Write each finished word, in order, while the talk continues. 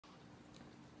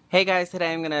Hey guys,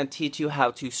 today I'm going to teach you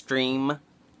how to stream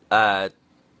uh,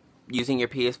 using your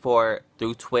PS4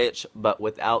 through Twitch, but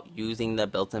without using the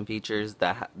built-in features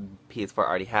that PS4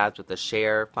 already has with the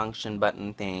share function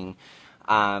button thing,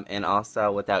 and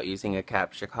also without using a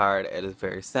capture card. It is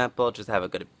very simple. Just have a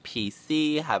good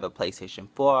PC, have a PlayStation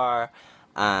 4,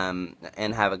 and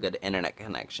have a good internet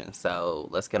connection. So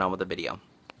let's get on with the video.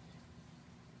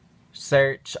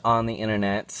 Search on the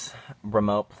internet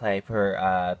remote play for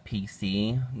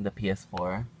PC, the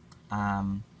PS4.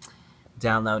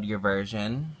 Download your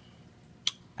version.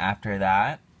 After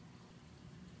that,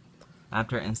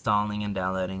 after installing and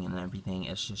downloading and everything,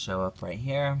 it should show up right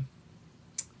here.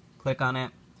 Click on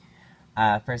it.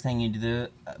 First time you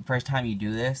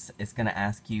do this, it's gonna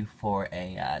ask you for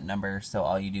a number. So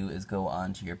all you do is go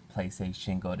onto your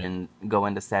PlayStation, go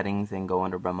into settings, and go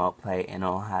into remote play, and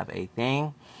it'll have a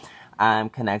thing.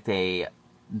 Connect a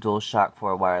DualShock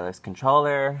 4 wireless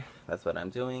controller. That's what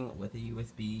I'm doing with a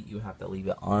USB. You have to leave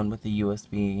it on with the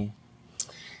USB.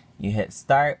 You hit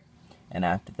start, and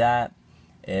after that,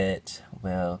 it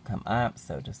will come up.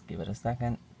 So just give it a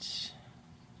second.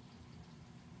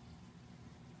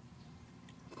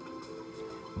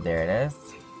 There it is.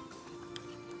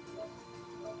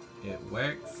 It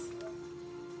works.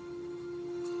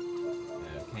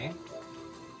 Okay.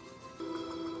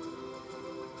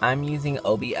 I'm using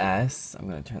OBS. I'm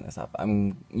going to turn this off.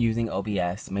 I'm using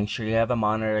OBS. Make sure you have a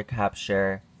monitor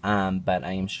capture, but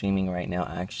I am streaming right now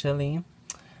actually.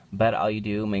 But all you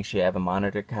do, make sure you have a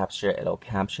monitor capture. It'll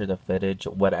capture the footage,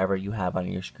 whatever you have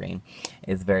on your screen.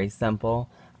 It's very simple,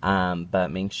 but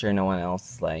make sure no one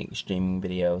else is like streaming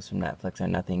videos from Netflix or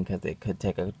nothing, because it could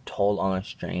take a toll on a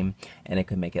stream and it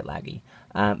could make it laggy.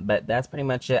 But that's pretty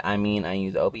much it. I mean, I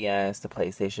use OBS, the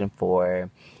PlayStation 4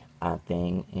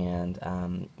 thing,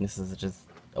 and this is just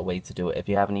a way to do it. If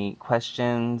you have any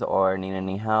questions or need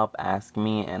any help, ask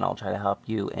me and I'll try to help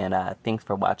you. And thanks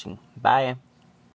for watching. Bye.